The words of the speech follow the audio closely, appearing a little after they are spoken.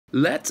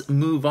Let's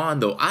move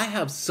on though. I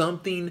have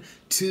something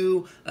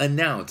to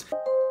announce.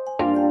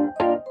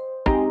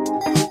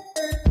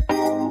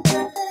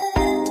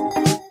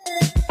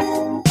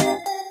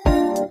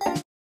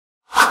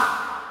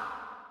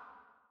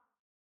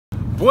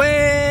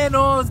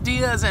 Buenos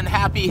Diaz and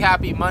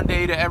happy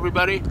Monday to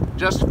everybody.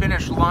 Just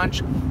finished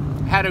lunch.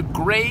 Had a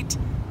great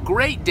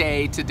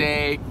day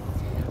today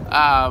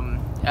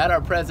at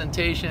our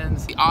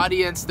presentations. The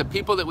audience, the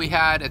people that we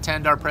had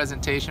attend our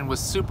presentation was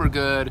super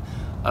good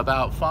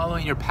about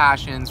following your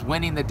passions,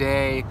 winning the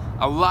day,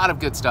 a lot of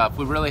good stuff.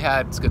 We really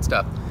had good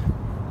stuff.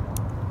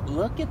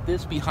 Look at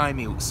this behind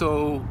me.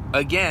 So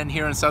again,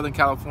 here in Southern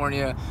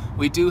California,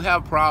 we do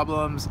have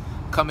problems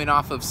coming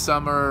off of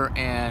summer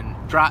and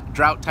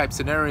drought type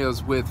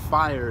scenarios with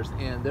fires,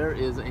 and there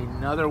is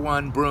another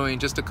one brewing.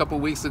 Just a couple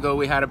weeks ago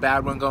we had a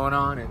bad one going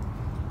on, and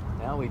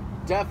now we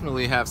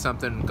definitely have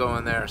something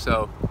going there.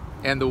 So,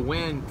 and the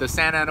wind, the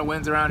Santa Ana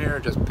winds around here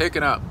are just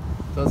picking up,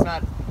 so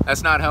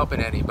that's not helping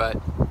any.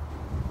 But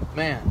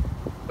man,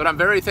 but I'm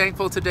very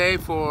thankful today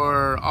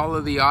for all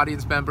of the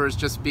audience members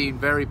just being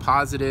very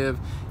positive,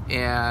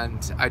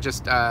 and I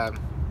just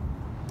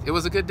it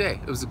was a good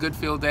day. It was a good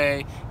field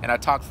day, and I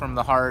talked from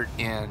the heart,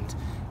 and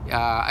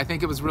I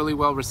think it was really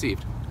well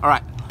received. All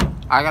right,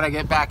 I gotta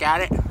get back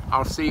at it.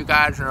 I'll see you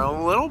guys in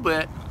a little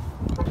bit.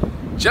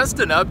 Just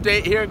an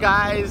update here,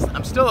 guys.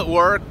 I'm still at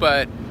work,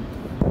 but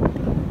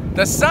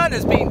the sun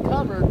is being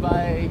covered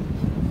by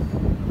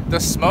the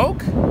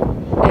smoke,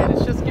 and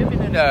it's just giving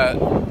it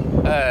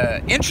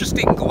a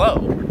interesting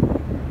glow.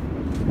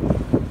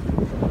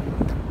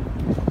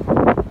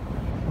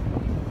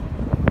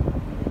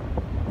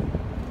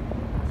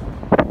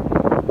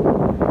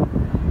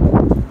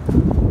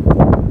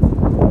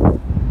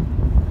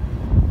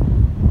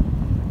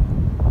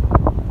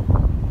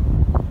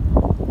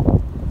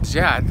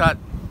 Yeah, I thought,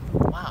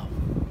 wow,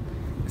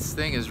 this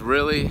thing is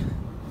really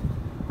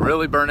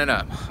burning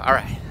up. All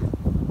right.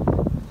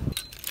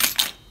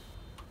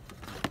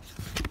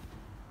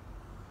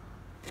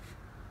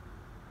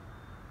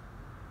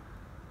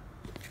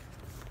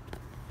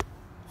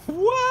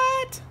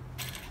 What?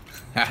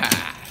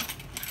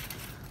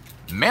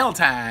 Mail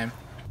time.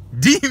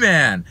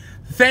 D-Man,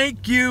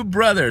 thank you,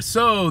 brother.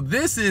 So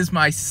this is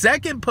my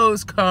second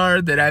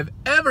postcard that I've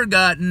ever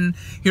gotten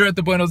here at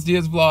the Buenos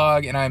Diaz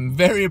vlog, and I'm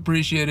very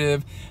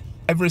appreciative.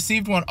 I've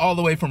received one all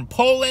the way from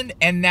Poland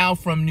and now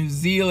from New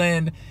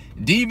Zealand.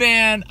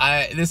 D-Man,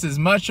 this is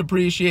much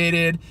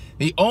appreciated.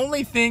 The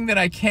only thing that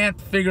I can't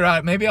figure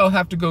out, maybe I'll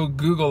have to go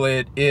Google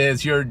it,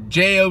 is your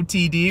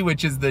JOTD,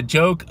 which is the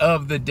joke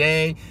of the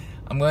day.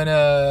 I'm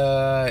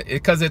gonna,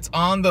 because it's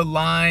on the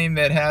line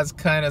that has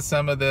kind of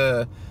some of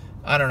the,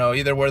 I don't know,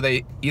 either where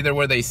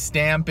they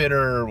stamp it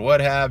or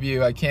what have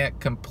you. I can't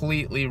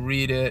completely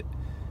read it.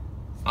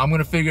 I'm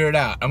gonna figure it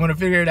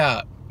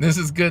out. This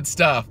is good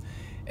stuff.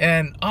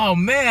 And oh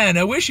man,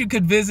 I wish you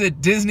could visit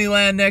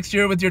Disneyland next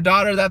year with your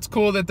daughter. That's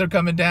cool that they're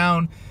coming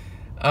down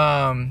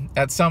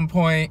at some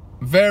point.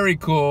 Very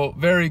cool,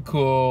 very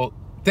cool.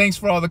 Thanks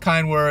for all the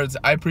kind words.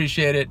 I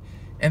appreciate it.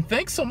 And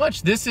thanks so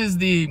much. This is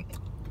the,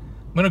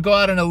 I'm gonna go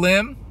out on a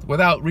limb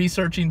without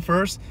researching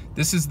first.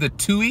 This is the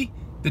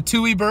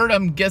tui bird.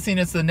 I'm guessing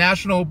it's the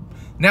national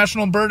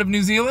bird of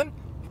New Zealand.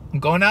 I'm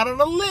going out on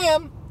a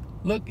limb.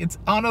 Look, it's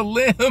on a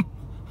limb.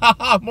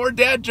 More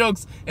dad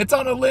jokes. It's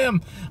on a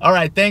limb. All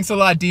right, thanks a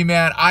lot,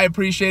 D-Man. I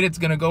appreciate it. It's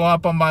gonna go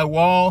up on my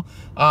wall,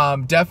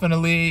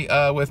 definitely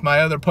with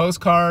my other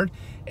postcard,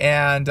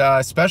 and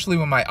especially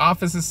when my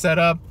office is set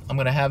up, I'm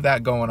gonna have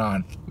that going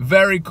on.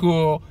 Very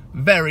cool,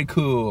 very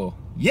cool.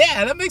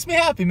 Yeah, that makes me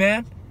happy,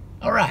 man.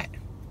 All right.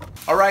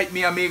 All right,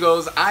 mi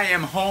amigos, I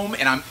am home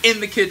and I'm in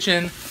the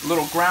kitchen. A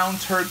little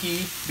ground turkey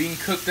being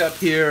cooked up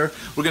here.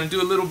 We're gonna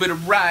do a little bit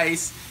of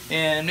rice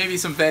and maybe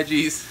some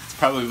veggies. It's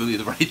probably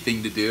the right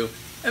thing to do.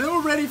 And then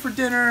we're ready for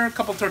dinner. A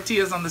couple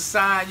tortillas on the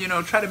side, you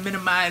know, try to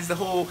minimize the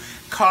whole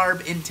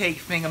carb intake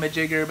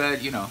thingamajigger,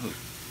 but you know,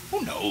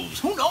 who knows?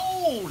 Who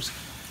knows?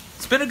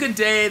 It's been a good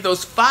day.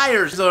 Those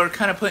fires are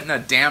kind of putting a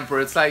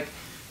damper. It's like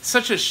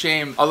such a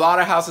shame. A lot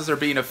of houses are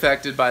being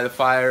affected by the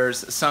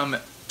fires. Some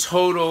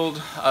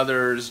totaled,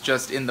 others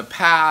just in the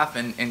path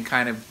and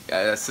kind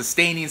of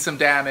sustaining some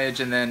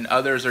damage, and then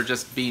others are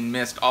just being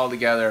missed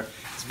altogether.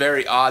 It's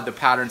very odd, the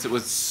patterns. It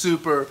was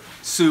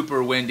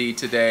super windy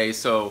today,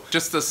 so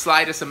just the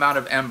slightest amount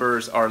of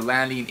embers are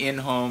landing in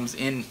homes,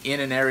 in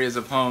areas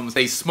of homes.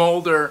 They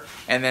smolder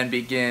and then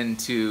begin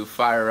to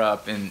fire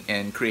up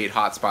and create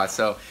hot spots.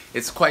 So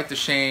it's quite the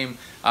shame.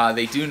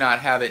 They do not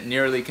have it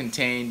nearly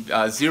contained,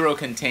 zero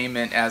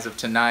containment as of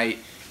tonight.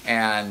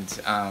 And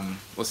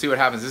we'll see what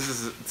happens. This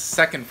is the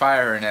second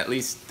fire in at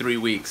least 3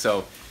 weeks,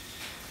 so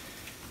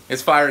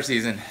it's fire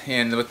season,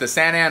 and with the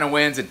Santa Ana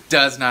winds, it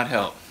does not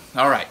help.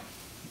 All right,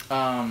 so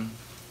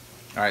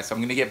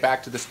I'm gonna get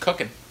back to this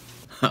cooking.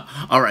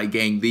 All right,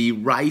 gang, the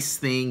rice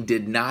thing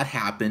did not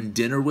happen.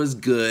 Dinner was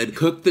good.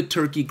 Cooked the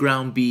turkey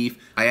ground beef.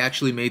 I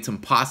actually made some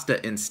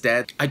pasta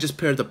instead. I just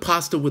paired the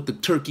pasta with the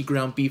turkey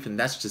ground beef, and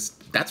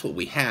that's what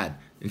we had.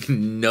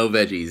 No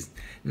veggies,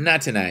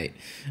 not tonight.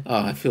 Oh,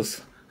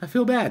 I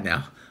feel bad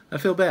now. I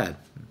feel bad.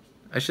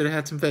 I should have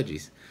had some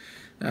veggies.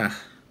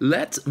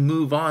 Let's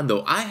move on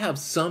though. I have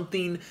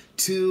something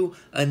to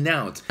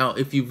announce. Now,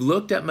 if you've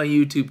looked at my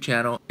YouTube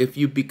channel, if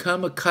you've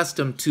become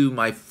accustomed to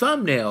my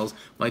thumbnails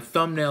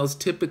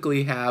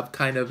typically have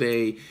kind of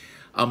a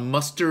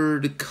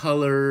mustard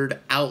colored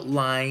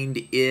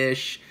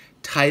outlined-ish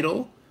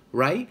title,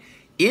 right?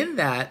 In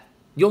that,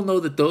 you'll know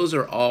that those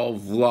are all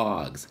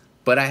vlogs.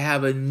 But I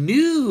have a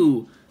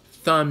new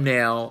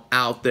thumbnail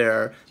out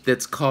there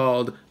that's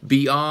called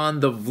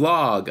Beyond the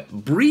Vlog.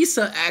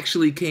 Brisa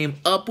actually came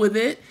up with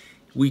it.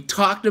 We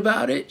talked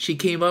about it. She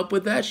came up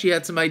with that. She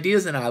had some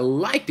ideas and I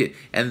liked it.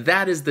 And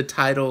that is the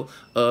title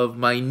of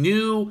my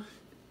new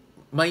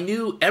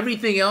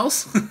everything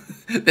else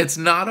that's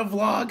not a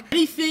vlog.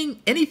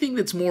 Anything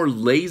that's more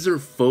laser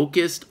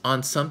focused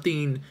on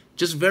something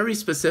just very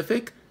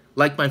specific.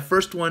 Like my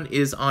first one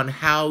is on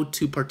how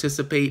to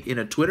participate in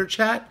a Twitter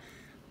chat.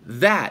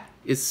 That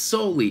is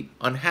solely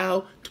on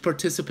how to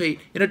participate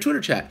in a Twitter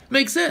chat.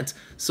 Makes sense.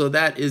 So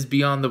that is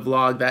Beyond the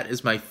Vlog. That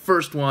is my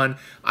first one.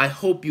 I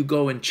hope you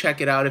go and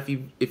check it out. If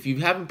you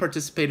haven't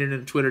participated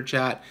in a Twitter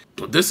chat,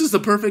 this is the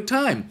perfect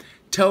time.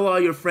 Tell all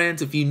your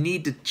friends. If you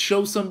need to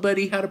show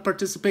somebody how to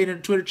participate in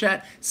a Twitter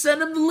chat,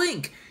 send them the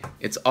link.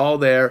 It's all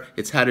there.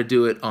 It's how to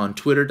do it on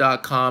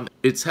twitter.com.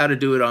 It's how to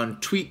do it on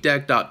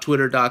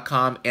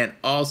tweetdeck.twitter.com, and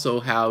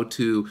also how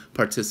to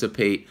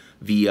participate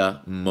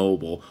via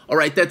mobile. All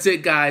right, that's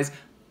it, guys.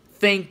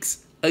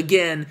 Thanks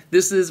again.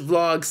 This is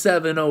vlog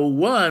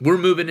 701. We're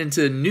moving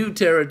into new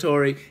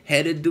territory,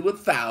 headed to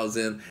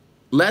 1,000.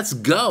 Let's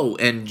go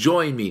and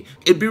join me.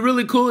 It'd be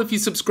really cool if you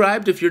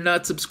subscribed. If you're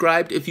not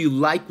subscribed, if you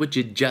like what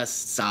you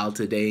just saw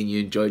today and you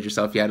enjoyed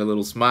yourself, you had a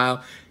little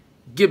smile,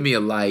 give me a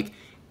like,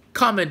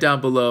 comment down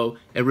below,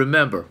 and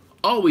remember,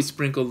 always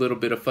sprinkle a little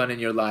bit of fun in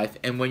your life.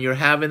 And when you're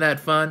having that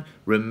fun,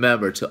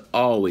 remember to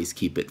always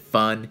keep it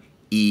fun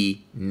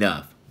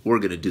enough. We're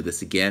going to do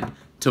this again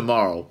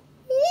tomorrow.